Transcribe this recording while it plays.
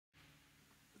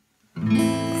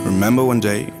remember one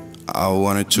day I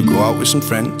wanted to go out with some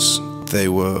friends. They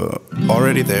were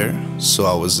already there, so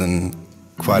I was in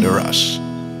quite a rush.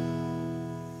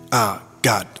 I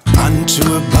got onto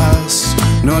a bus,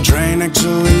 no train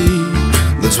actually.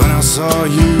 That's when I saw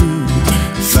you,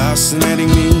 fascinating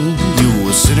me. You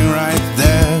were sitting right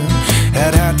there,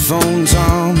 had headphones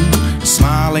on,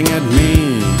 smiling at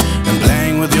me and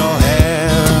playing with your hair.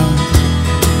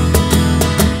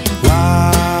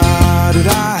 Why did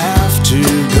I have to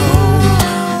go?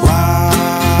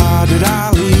 Why did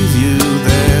I leave you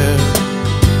there?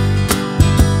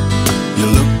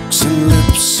 Your looks and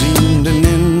lips seemed an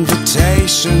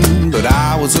invitation, but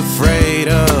I was afraid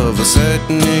of a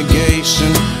certain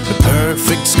negation. A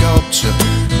perfect sculpture,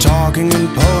 talking in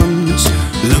poems,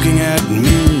 looking at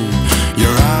me.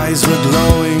 Your eyes were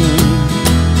glowing.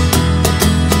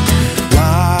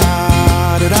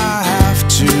 Why did I have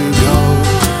to go?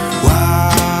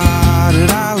 Why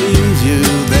did I leave you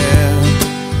there?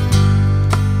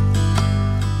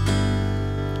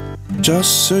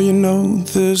 Just so you know,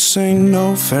 this ain't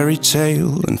no fairy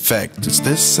tale. In fact, it's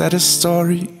the saddest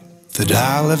story that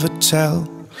I'll ever tell.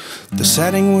 The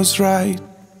setting was right,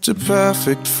 a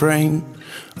perfect frame,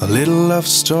 a little love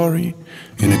story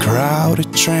in a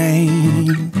crowded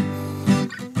train.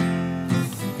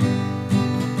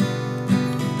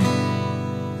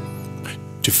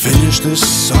 To finish this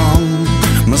song,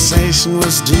 my station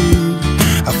was due.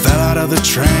 I fell out of the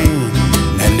train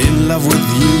and in love with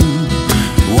you.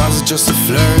 Was it just a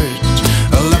flirt,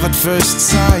 a love at first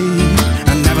sight?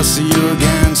 I never see you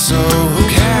again, so who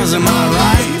cares, am I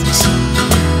right?